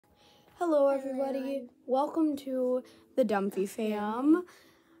Hello everybody, welcome to the Dumpy Fam.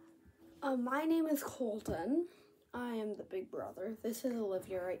 My name is Colton. I am the big brother. This is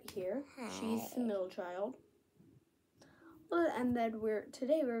Olivia right here. Hi. She's the middle child. And then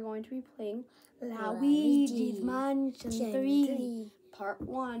today we're going to be playing Luigi's Mansion 3 Part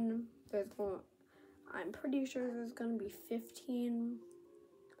 1. I'm pretty sure there's going to be 15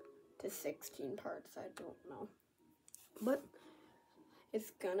 to 16 parts. I don't know. But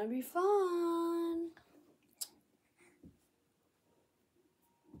it's gonna be fun.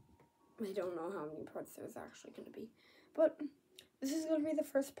 I don't know how many parts there's actually gonna be. But this is gonna be the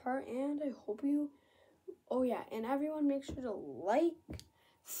first part, and I hope you... Oh yeah, and everyone make sure to like,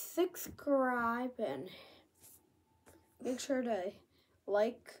 subscribe, and make sure to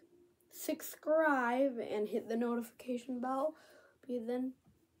like, subscribe, and hit the notification bell, because then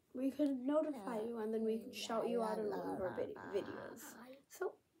we could notify you, and then we can shout you out in one of our videos.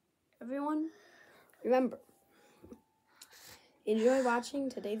 So, everyone, remember, enjoy watching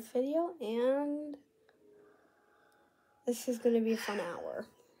today's video, and this is going to be a fun hour.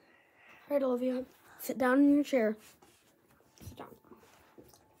 All right, Olivia, sit down in your chair. Sit down.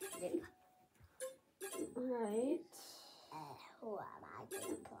 All right. Who am I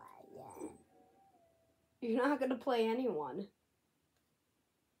going to play? You're not going to play anyone.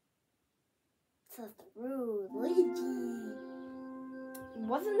 So through Luigi.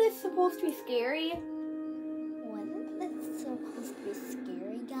 Wasn't this supposed to be scary? Wasn't this supposed to be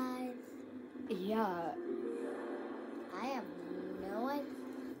scary, guys? Yeah. I have no idea.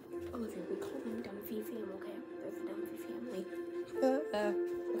 Olivia, we call them Dumpy Fam, okay? There's a Dumpy family.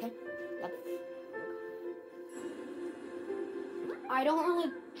 Okay? I don't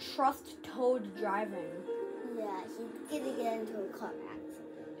really trust Toad driving. Yeah, he's gonna get into a car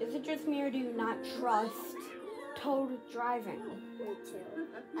accident. Is it just me, or do you not trust Toad driving? Me too.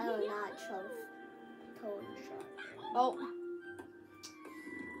 I do not trust Toad driving. Oh.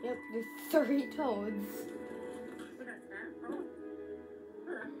 Yep, there's 3 Toads.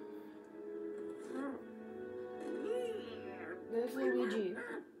 There's Luigi.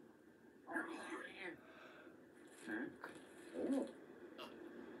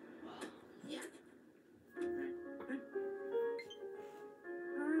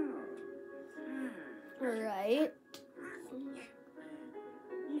 Right.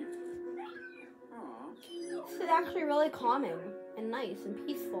 This is actually really calming and nice and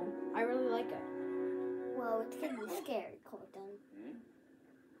peaceful. I really like it. Well, it's gonna be scary, Colton.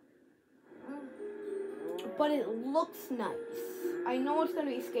 But it looks nice. I know it's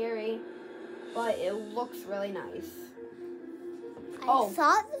gonna be scary, but it looks really nice. I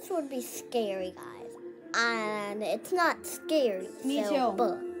thought this would be scary, guys. And it's not scary. Me too.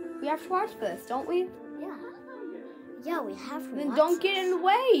 But we have to watch this, don't we? Yeah, we have to. Then don't get in the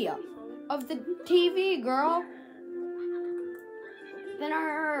way of the TV, girl. Then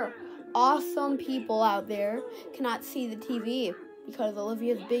our awesome people out there cannot see the TV because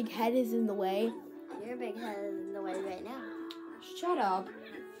Olivia's big head is in the way. Your big head is in the way right now. Shut up.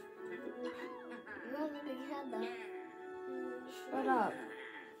 You have a big head, though. Shut up.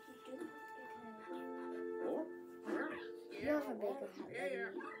 You have a bigger head than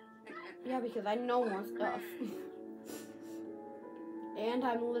me. Yeah, because I know more stuff. And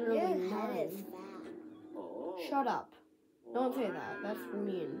I'm literally Your head 9. is fat. Shut up. Don't say that. That's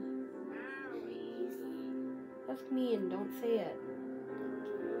mean. That's mean. Don't say it.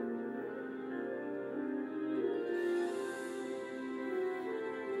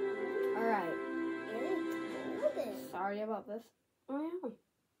 Alright. Sorry about this. Oh, yeah.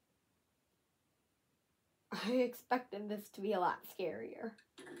 I expected this to be a lot scarier.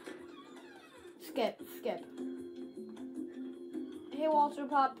 Skip. Hey, Walter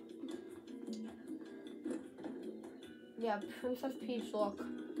Pup. Yeah, Princess Peach, look.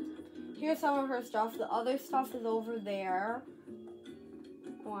 Here's some of her stuff. The other stuff is over there.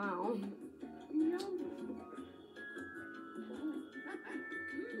 Wow.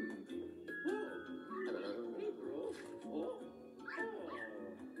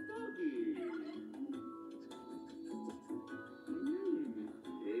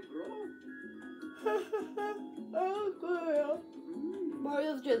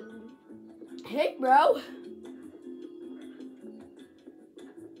 Mario's just, hey, bro.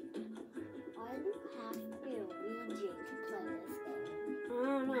 Why do you have to be Luigi to play this game? I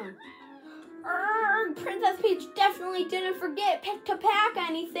don't know. Princess Peach definitely didn't forget to pack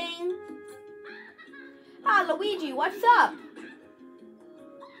anything. Ah, Luigi, what's up?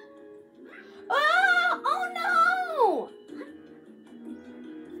 Oh no!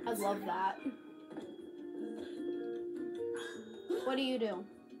 I love that. What do you do?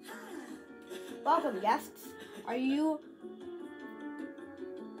 Welcome, guests. Are you...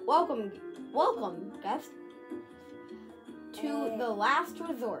 Welcome, guests, to the last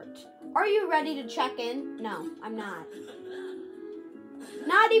resort. Are you ready to check in? No, I'm not.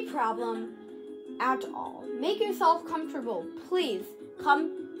 Not a problem at all. Make yourself comfortable. Please,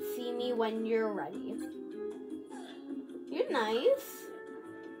 come see me when you're ready. You're nice.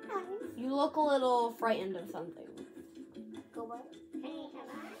 You look a little frightened of something. Go away.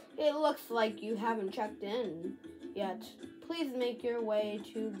 It looks like you haven't checked in yet. Please make your way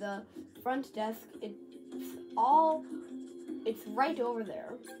to the front desk. It's right over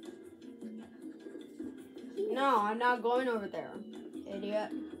there. No, I'm not going over there,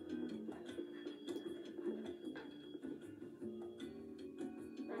 idiot.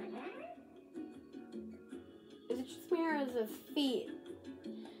 Is it just me or is it feet?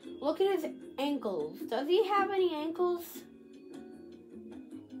 Look at his ankles. Does he have any ankles?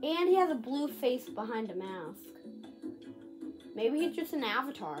 And he has a blue face behind a mask. Maybe he's just an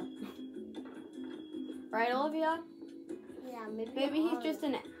avatar. Right, Olivia? Yeah, maybe he's just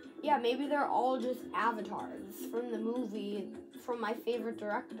an... Yeah, maybe they're all just avatars from the movie from my favorite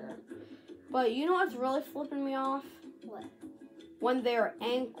director. But you know what's really flipping me off? What? When their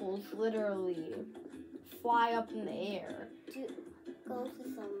ankles literally fly up in the air. Go to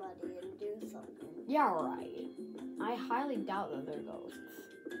somebody and do something. Yeah, right. I highly doubt that they're ghosts.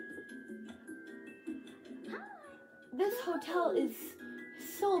 This hotel is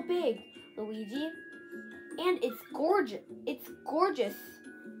so big, Luigi. And it's gorgeous. It's gorgeous.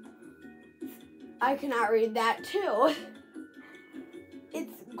 I cannot read that too.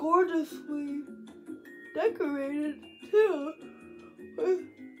 It's gorgeously decorated too.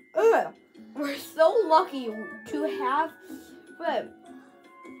 We're so lucky to have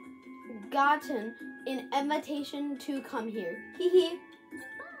gotten an invitation to come here. Hee hee.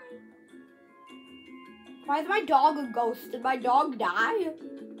 Why is my dog a ghost? Did my dog die?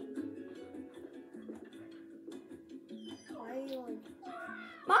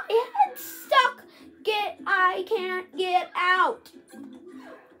 My head's stuck. I can't get out.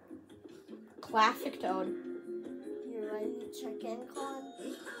 Classic Toad. You ready to check in, Con?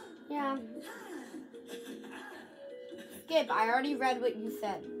 Yeah. Skip, I already read what you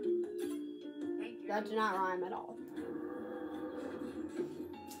said. That did not rhyme at all.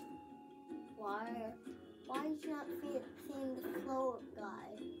 Why is you not seeing the float guy?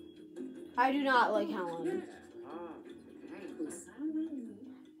 I do not like Helen.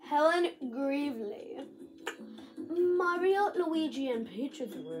 Helen Gravely. Mario, Luigi, and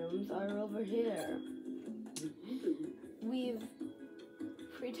Peach's rooms are over here. We've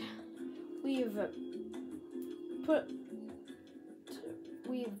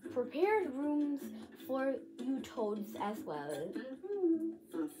prepared rooms for you toads as well.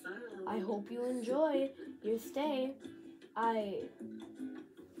 I hope you enjoy your stay.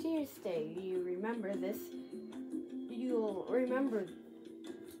 Dear stay, you remember this. You'll remember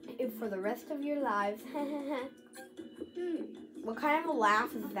it for the rest of your lives. What kind of a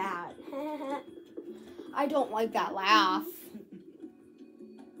laugh is that? I don't like that laugh.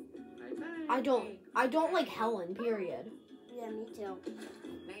 I don't like Helen, period. Yeah, me too.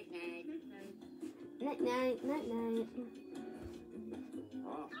 Night night, night night.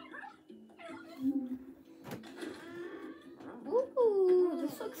 Ooh,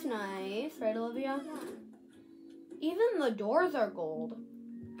 this looks nice, right, Olivia? Yeah. Even the doors are gold.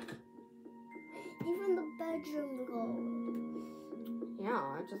 Even the bedroom gold.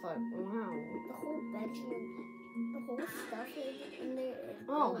 Yeah, it's just like, wow. The whole bedroom, the whole stuff is in there.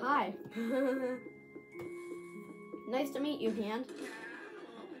 Oh, hi. Nice to meet you, Hand.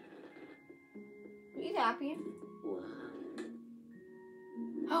 He's happy.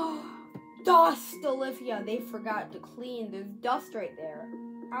 Oh, dust, Olivia. They forgot to clean. There's dust right there.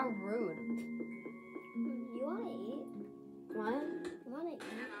 How rude. You want to eat? What? You want to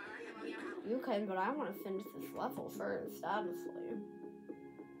eat? You can, but I want to finish this level first, honestly.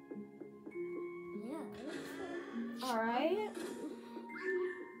 Yeah. Alright.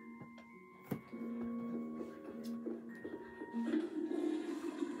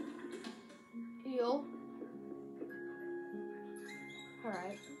 Heal.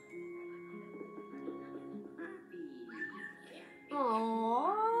 Alright.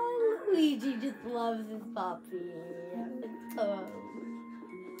 Aww, Luigi just loves his puppy. It's so...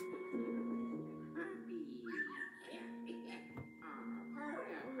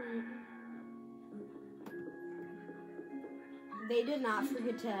 They did not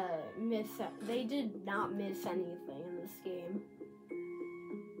forget to they did not miss anything in this game.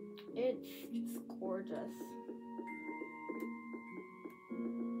 It's just gorgeous.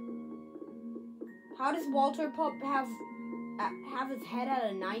 How does Walter Pup have his head at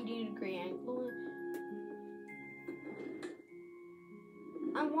a 90-degree angle?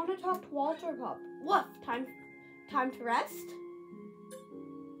 I want to talk to Walter Pup. What? Time to rest?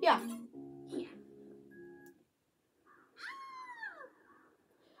 Yeah.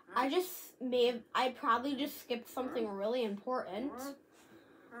 I probably just skipped something really important.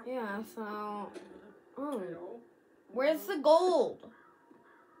 Yeah, so... Oh. Where's the gold?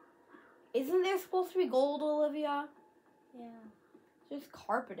 Isn't there supposed to be gold, Olivia? Yeah. It's just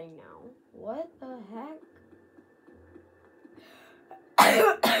carpeting now. What the heck?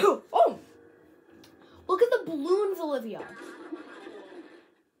 Oh! Look at the balloons, Olivia.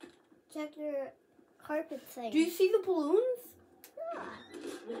 Check your carpet thing. Do you see the balloons?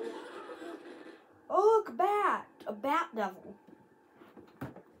 Yeah. Oh, look, a bat. A bat devil.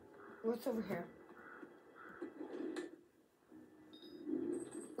 What's over here?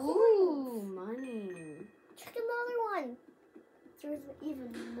 Ooh, money. Check another one. There's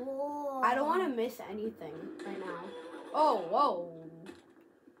even more. I don't want to miss anything right now. Oh, whoa.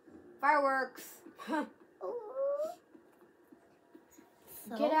 Fireworks. So,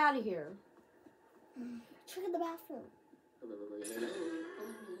 Get out of here. Check in the bathroom.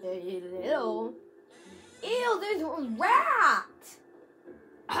 Ew. Ew, there's a rat.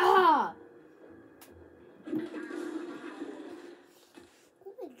 Ah.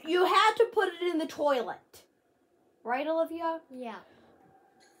 You had to put it in the toilet. Right, Olivia? Yeah.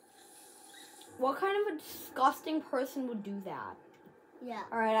 What kind of a disgusting person would do that? Yeah.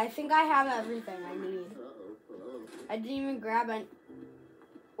 Alright, I think I have everything I need. I didn't even grab any.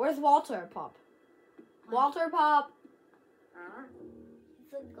 Where's Walter Pup? Walter Pup!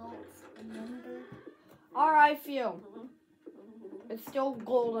 It's a ghost, remember? Alright, phew. It's still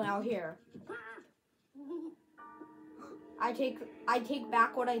golden out here. I take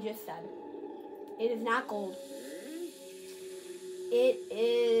back what I just said. It is not gold. It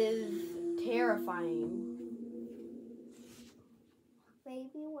is terrifying. Maybe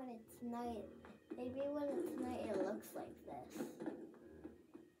when it's night it looks like this.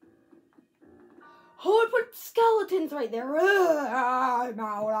 Oh, I put skeletons right there. Ugh, I'm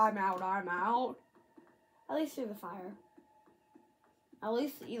out. At least there's a fire. At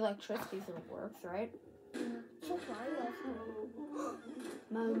least the electricity still works, right? So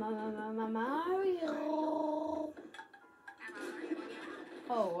Mario.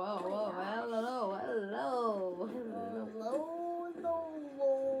 Oh, whoa, hello.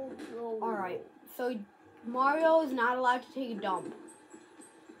 Alright, so Mario is not allowed to take a dump.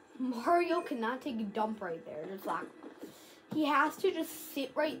 Mario cannot take a dump right there. Just like, he has to just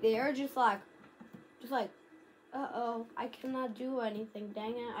sit right there, just like, uh-oh, I cannot do anything,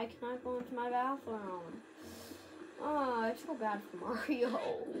 dang it, I cannot go into my bathroom. Oh, I feel bad for Mario.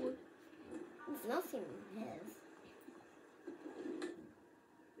 It's nothing his.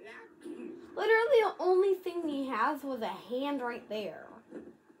 Literally, the only thing he has was a hand right there.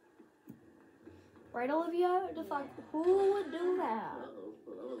 Right, Olivia? Just like, who would do that?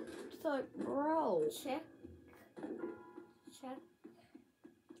 Just like, bro. Check.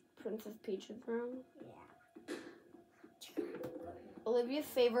 Princess Peach's room. Yeah. Olivia's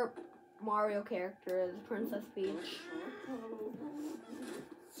favorite Mario character is Princess Peach.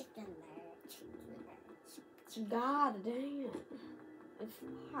 Chicken there. God dang it. It's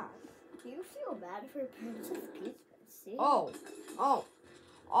hot. Do you feel bad for Princess Peach? See? Oh.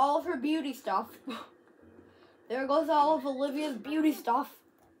 All of her beauty stuff. There goes all of Olivia's beauty stuff.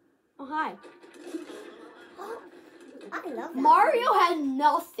 Oh, hi. I love that. Mario had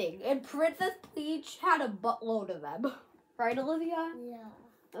nothing, and Princess Peach had a buttload of them. Right, Olivia? Yeah.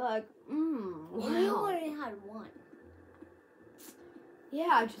 They're like, You wow. only had one.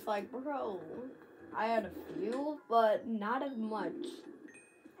 Yeah, just like, bro. I had a few, but not as much.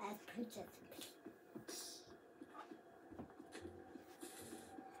 As Princess Peach.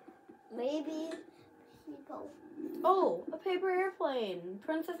 Maybe people. Oh, a paper airplane.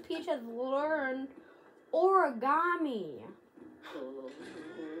 Princess Peach has learned origami.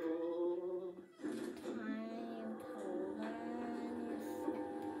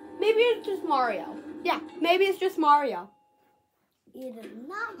 Maybe it's just Mario. Yeah, maybe it's just Mario. It is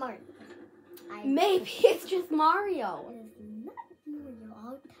not Mario. Maybe it's just Mario. It is not Mario.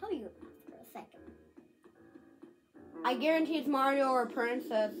 I'll tell you for a second. I guarantee it's Mario or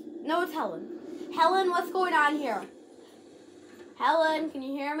Princess. No, it's Helen. Helen, what's going on here? Helen, can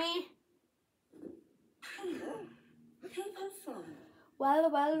you hear me?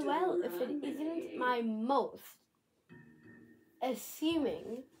 Well, if it isn't my most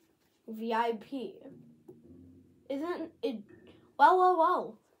esteeming VIP, isn't it?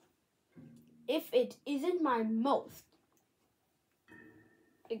 Well. if it isn't my most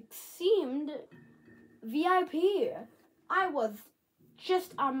esteemed VIP. I was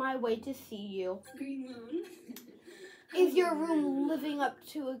just on my way to see you. Green Moon. Is your room living up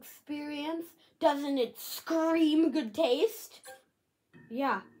to experience? Doesn't it scream good taste?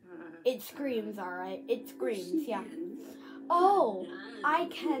 Yeah, it screams, all right. It screams, yeah. Oh, I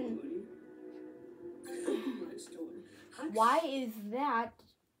can... Why is that?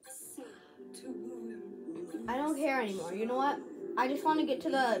 I don't care anymore. You know what? I just want to get to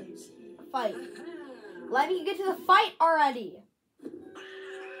the fight. Let me get to the fight already.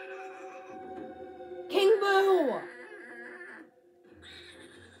 King Boo!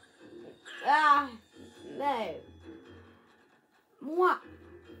 Ah, no. Mwah.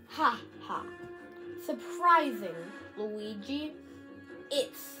 Ha ha. Surprising, Luigi.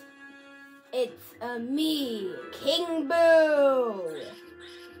 It's me, King Boo.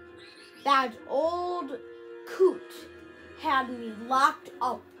 That old coot had me locked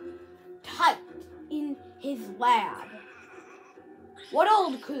up tight in his lab. What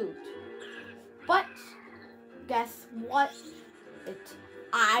old coot? But guess what?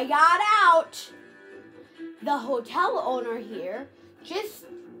 I got out. The hotel owner here just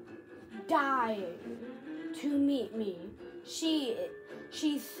dying to meet me. She's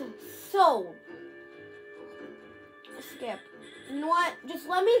so Skip. You know what? Just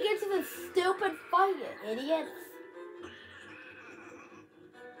let me get to the stupid fight, idiots.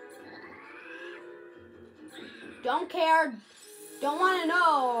 Don't care. Don't want to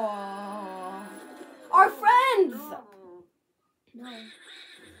know. Our friends. No.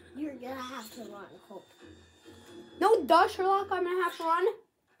 You're gonna have to run, Hope. No, duh, Sherlock. I'm gonna have to run.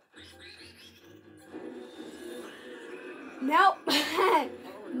 Nope.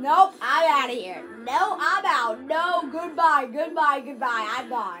 Nope, I'm out of here. No, I'm out. No, goodbye, goodbye, goodbye. I'm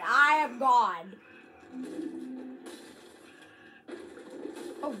gone. I am gone.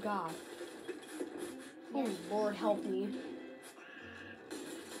 Oh, God. Oh, Lord, help me.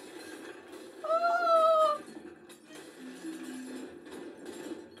 Oh.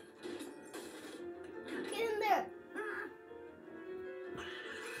 Get in there.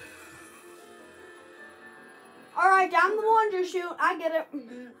 Alright, down the wonder chute. I get it.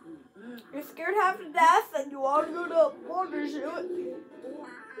 You're scared half to death and you want to go to wonder chute.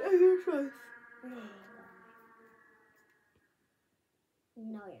 Yeah, your choice.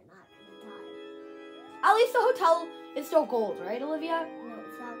 No, you're not gonna die. At least the hotel is still gold, right, Olivia? No,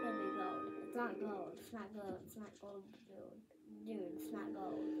 it's not gonna be gold. It's not gold. It's not gold. It's not gold, dude. Dude, it's not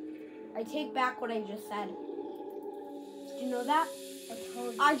gold. I take back what I just said. Did you know that? I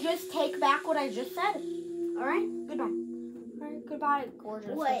told you. I just take back what I just said. Alright? Goodbye. Alright, goodbye,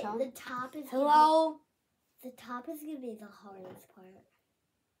 gorgeous Wait, hotel. the top is Hello? The top is gonna be the hardest part.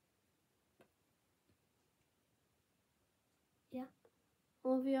 Yeah.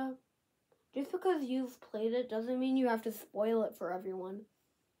 Olivia, just because you've played it doesn't mean you have to spoil it for everyone.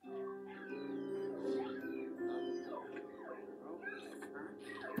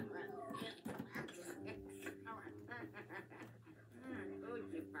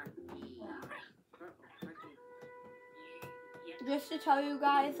 Just to tell you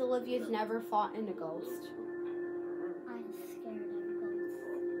guys, Olivia's never fought in a ghost. I'm scared of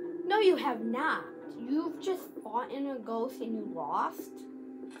ghosts. No, you have not. You've just fought in a ghost and you lost.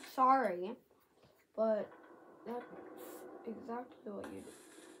 Sorry, but that's exactly what you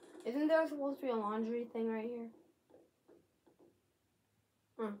did. Isn't there supposed to be a laundry thing right here?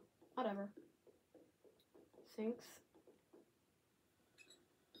 Whatever. Sinks.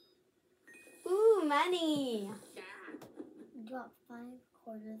 Ooh, money. Drop 5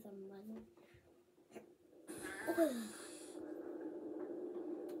 quarters of money. Ugh.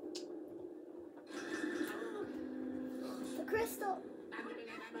 The crystal.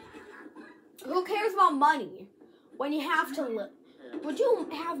 Who cares about money when you have to live? Would you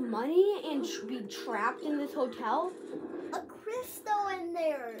have money and be trapped in this hotel? A crystal in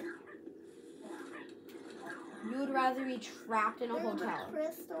there. You would rather be trapped in a hotel. A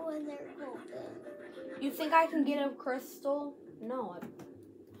crystal in there, Colton. You think I can get a crystal? No.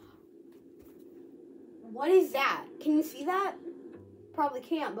 What is that? Can you see that? Probably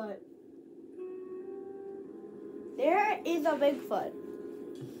can't, but there is a Bigfoot.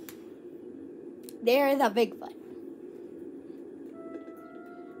 There is a Bigfoot.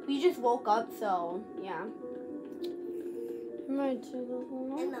 We just woke up, so yeah. In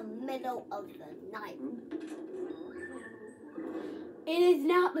the middle of the night. It is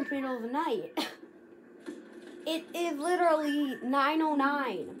not the middle of the night. It is literally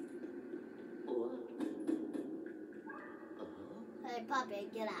 9:09. Hey, puppy,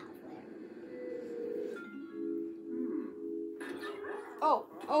 get out of there. Oh,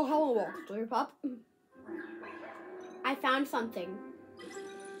 hello, Walter Pup. I found something.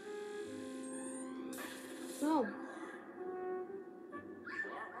 No.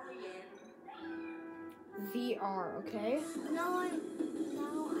 VR, okay? Now I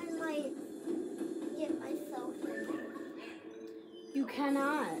might get myself in there. You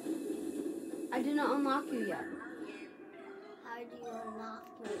cannot. I didn't unlock you yet. How do you unlock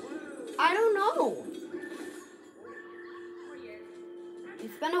me? I don't know.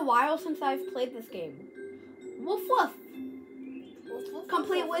 It's been a while since I've played this game. Woof woof.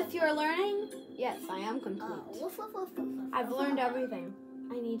 Complete with your learning? Yes, I am complete. Woof, woof, woof, woof, woof, I've woof, learned woof. everything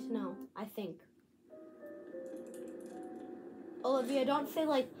I need to know, I think. Olivia, don't say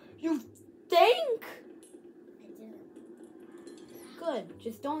like, you think! I didn't. Good,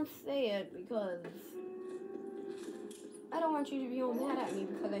 just don't say it because I don't want you to be all mad at me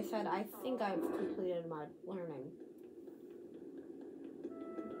because I said I think I've completed my learning.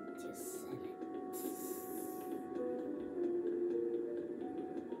 Just said it.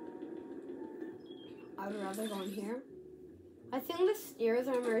 I would rather go in here. I think the stairs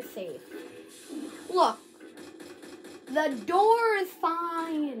are more safe. Look, the door is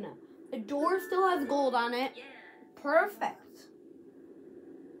fine. The door still has gold on it. Perfect.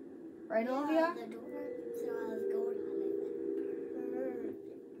 Right, Olivia? The door still has gold on it. Perfect.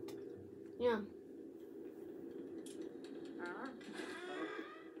 Yeah.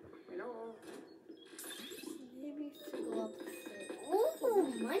 Maybe to go up the stairs.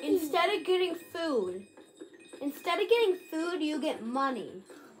 Ooh, money. Instead of getting food, you get money.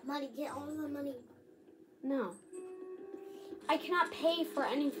 Money, get all the money. No. I cannot pay for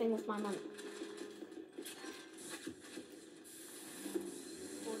anything with my money.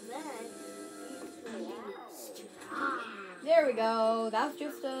 Well, then, you can be strong. There we go. That's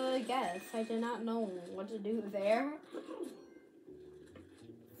just a guess. I did not know what to do there.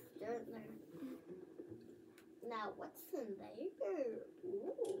 They're in there. Now, what's in there?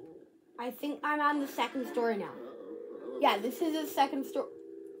 Ooh. I think I'm on the second story now. Yeah, this is the second story.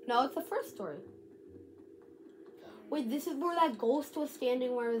 No, it's the first story. Wait, this is where that ghost was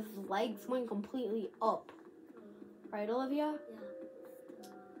standing where his legs went completely up. Right, Olivia?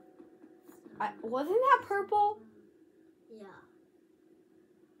 Yeah. Wasn't that purple? Yeah.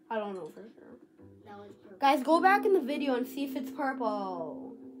 I don't know for sure. That was purple. Guys, go back in the video and see if it's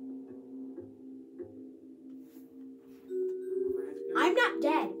purple. I'm not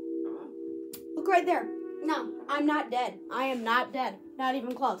dead. Look right there. No, I'm not dead. I am not dead. Not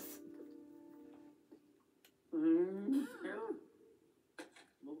even close.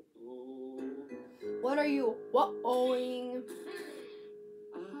 What are you what-ohing?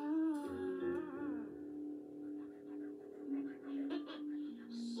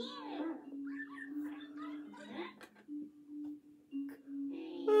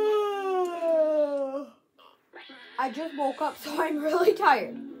 I just woke up, so I'm really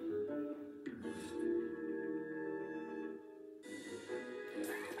tired.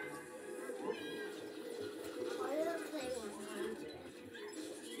 Why did I play 100?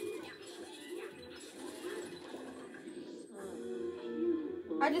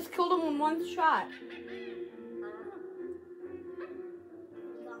 I just killed him in one shot. You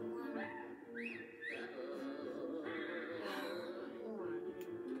got one.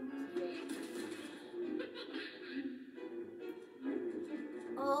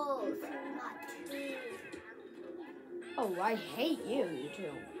 Oh, so you got 2. Oh, I hate you, you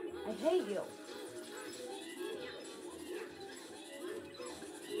two. I hate you.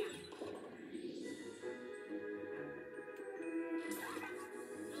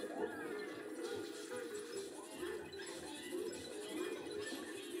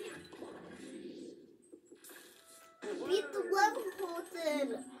 Beat the level, Colton.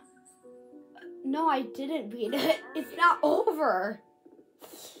 No, I didn't beat it. It's not over.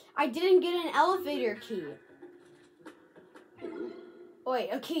 I didn't get an elevator key. Oh, wait,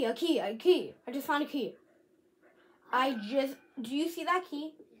 a key. I just found a key. Do you see that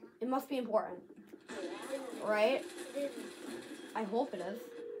key? It must be important. Right? I hope it is.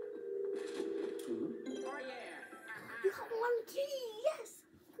 You got 1 key, yes.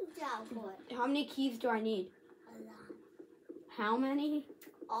 Good job, boy. How many keys do I need? A lot. How many?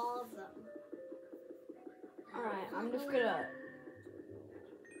 All of them. Alright, I'm just gonna...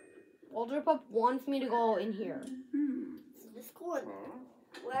 Walter Pup wants me to go in here. So this corner.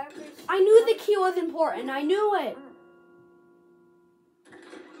 Wherever. I knew the key was important. I knew it.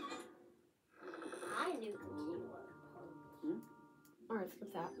 I knew the key was important. Alright,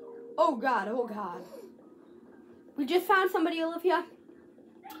 skip that. Oh god. We just found somebody, Olivia.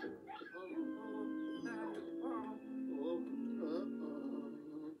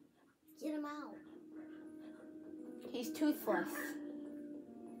 toothless.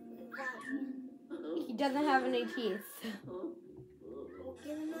 He doesn't have any teeth. We'll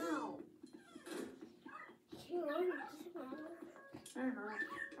get him out.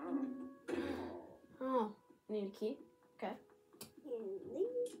 Oh, need a key? Okay.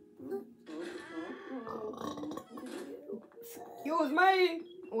 Excuse me.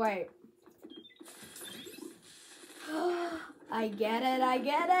 Wait. I get it.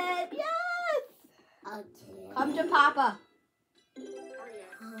 Yes! Okay. Come to Papa.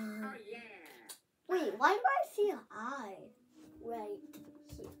 Wait, why do I see an eye right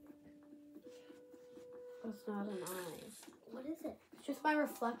here? That's not an eye. What is it? It's just my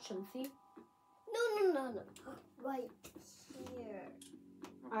reflection, see? No. Right here.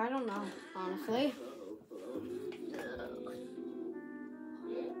 I don't know, honestly.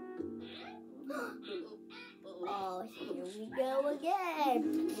 Oh, here we go again.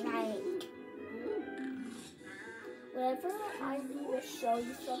 Right. Whenever I need to show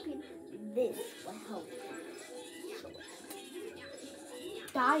you something, this will help.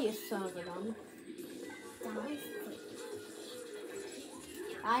 Die, you son of a gun.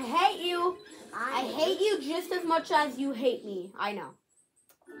 I hate you. I hate you just as much as you hate me. I know.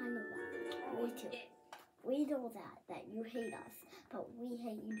 I know that. Me too. We know that you hate us, but we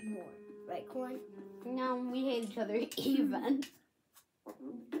hate you more. Right, Corn? No, we hate each other even.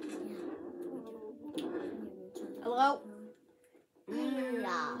 Hello?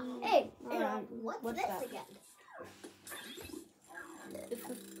 Yeah. Hey, Alright, what's what's this that? again?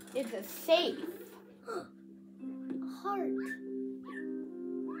 It's a safe. Heart.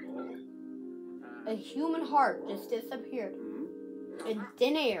 A human heart just disappeared in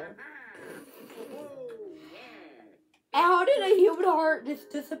thin air. How did a human heart just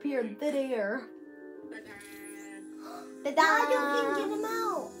disappear in thin air? Now you can get him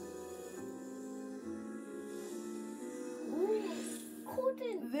out. Ooh,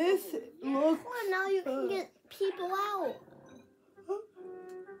 Colton. This looks... Well, now you can get people out. What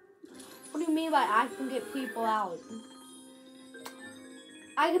do you mean by I can get people out?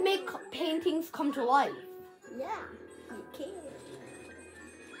 I can make paintings come to life. Yeah, you can.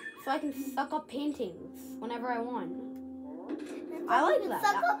 So I can suck up paintings whenever I want. And I like you can that.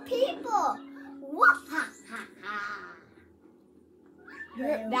 Suck up people. What? Ha ha ha.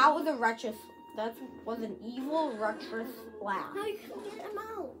 That was a wretched... That was an evil, wretched laugh. Now you can get him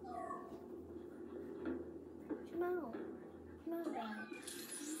out. Come out. Come out, guys.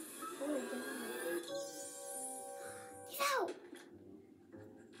 Oh, he's out.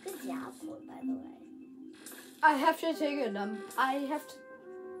 Good job, Court, by the way. I have to take a dump. I have to...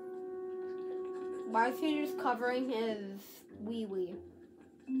 Why is he just covering his wee-wee?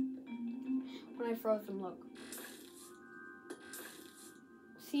 When I froze him, look.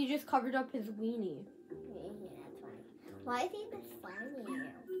 See, he just covered up his weenie. Yeah, that's funny. Why is he even slamming you?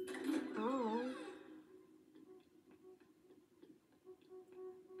 Oh.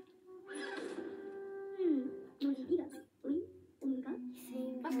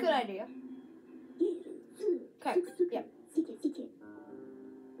 That's a good idea. Okay, yep.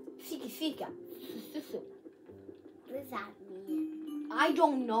 Sika. What does that mean? I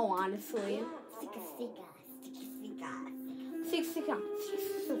don't know, honestly. Sika. Sika.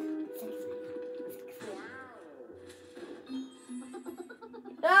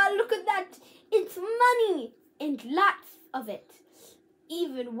 Ah, look at that. It's money. And lots of it.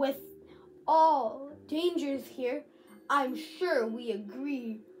 Even with all dangers here, I'm sure we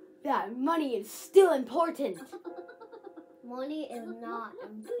agree that money is still important. Money is not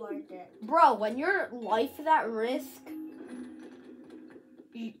important. Bro, when your life is at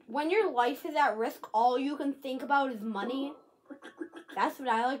risk, all you can think about is money. That's what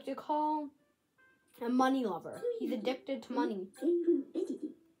I like to call a money lover. He's addicted to money.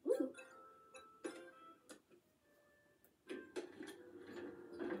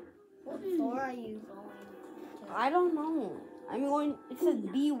 What floor are you going to? I don't know. I'm going, it says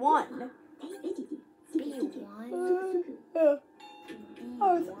B1. B1? I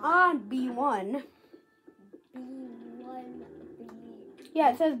was on B1. B1,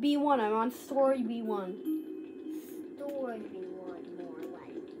 Yeah, it says B1. I'm on story B1. Story B1, more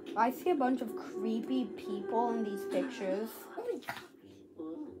like. I see a bunch of creepy people in these pictures. Oh my gosh.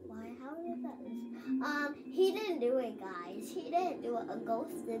 Why? How did that? He didn't do it, guys. He didn't do it. A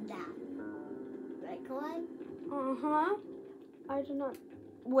ghost did that. Right, Kalai? Uh-huh. I do not...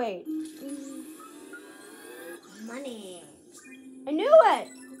 Wait. Money. I knew it!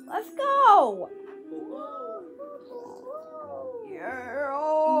 Let's go!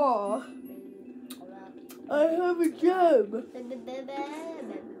 Yeah! I have a job.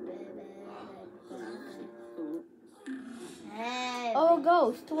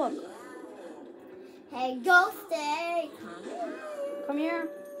 ghost. Look. Hey, Ghosty. Come here.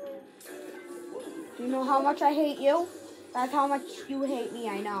 You know how much I hate you? That's how much you hate me,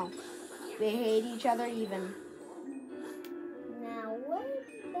 I know. We hate each other even. Now, where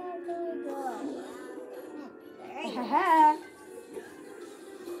did that guy go? There he is.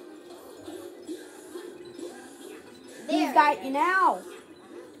 He's got you now.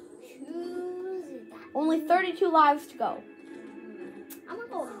 Who's that? Only 32 lives to go. I'm gonna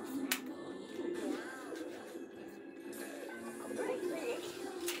go.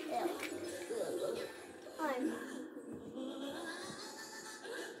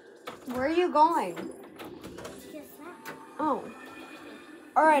 Where are you going? Just that. Oh.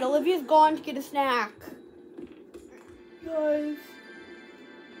 Alright, Olivia's gone to get a snack. Guys.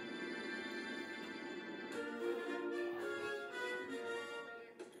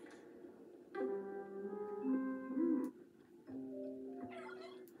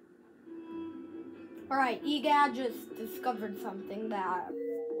 Alright, EGAD just discovered something that...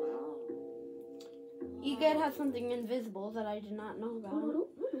 EGAD has something invisible that I did not know about.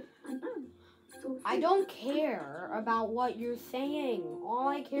 I don't care about what you're saying. All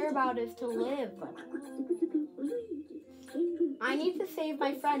I care about is to live. I need to save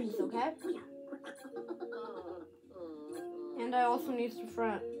my friends, okay? And I also need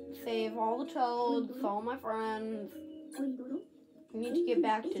to save all the toads, all my friends. I need to get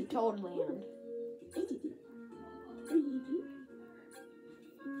back to Toadland.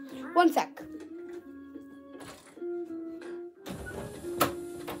 1 sec.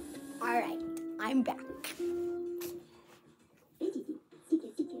 Alright, I'm back.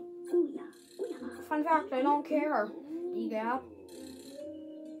 Fun fact, I don't care. EGAD.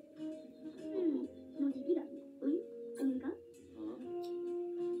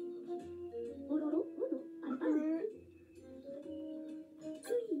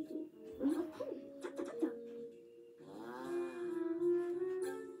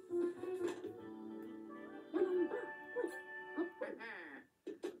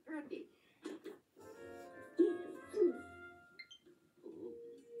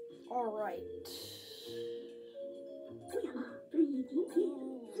 Alright.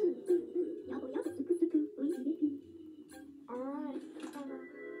 Alright.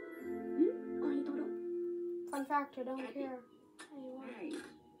 Fun fact, I don't care.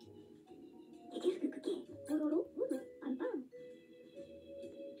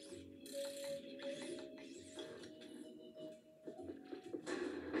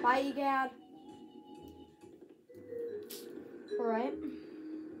 Bye, EGAD. Alright.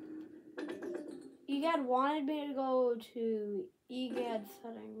 EGAD wanted me to go to EGAD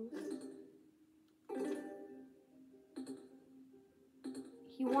settings.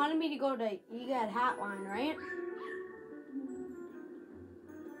 He wanted me to go to EGAD hotline, right?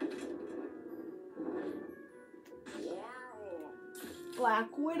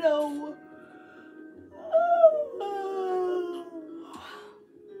 Black Widow.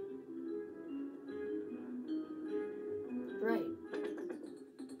 Right.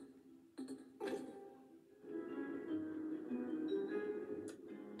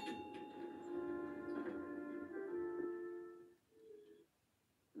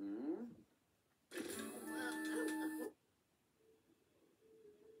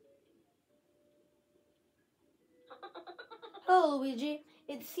 Hello, Luigi.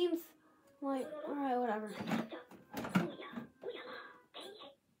 It seems like, alright, whatever.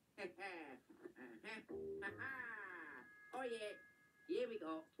 Oh yeah, here we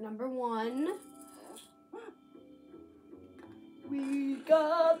go. Number 1. We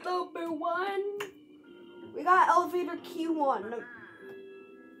got number 1. We got elevator key 1.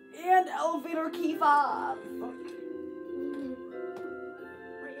 And elevator key 5.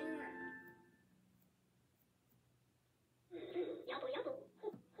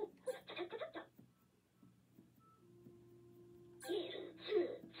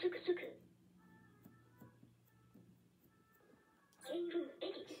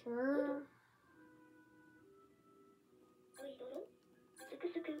 Sure.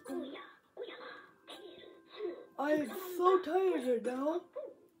 I'm so tired now.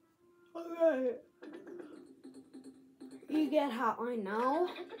 Okay. EGAD hotline now.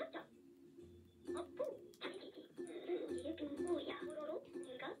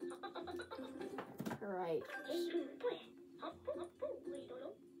 Alright.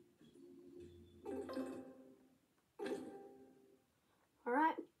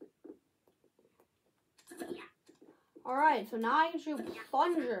 Alright. Alright, so now I can shoot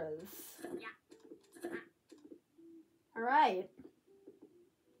plungers. Alright.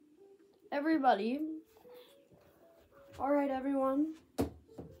 Everybody. Alright, everyone.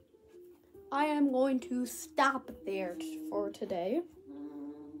 I am going to stop there for today.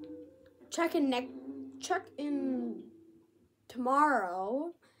 Check in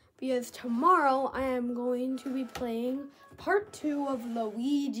tomorrow, because tomorrow I am going to be playing part 2 of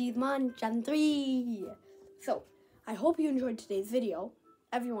Luigi's Mansion 3. So, I hope you enjoyed today's video.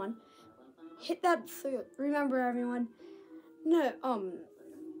 Everyone, hit that, remember everyone,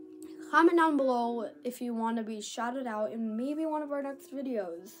 comment down below if you want to be shouted out in maybe one of our next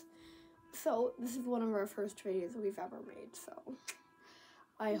videos. So, this is one of our first videos we've ever made, so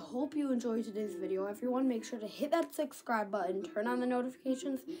I hope you enjoyed today's video. Everyone, make sure to hit that subscribe button, turn on the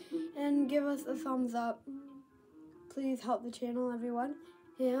notifications, and give us a thumbs up. Please help the channel, everyone.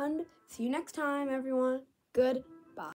 And see you next time, everyone. Good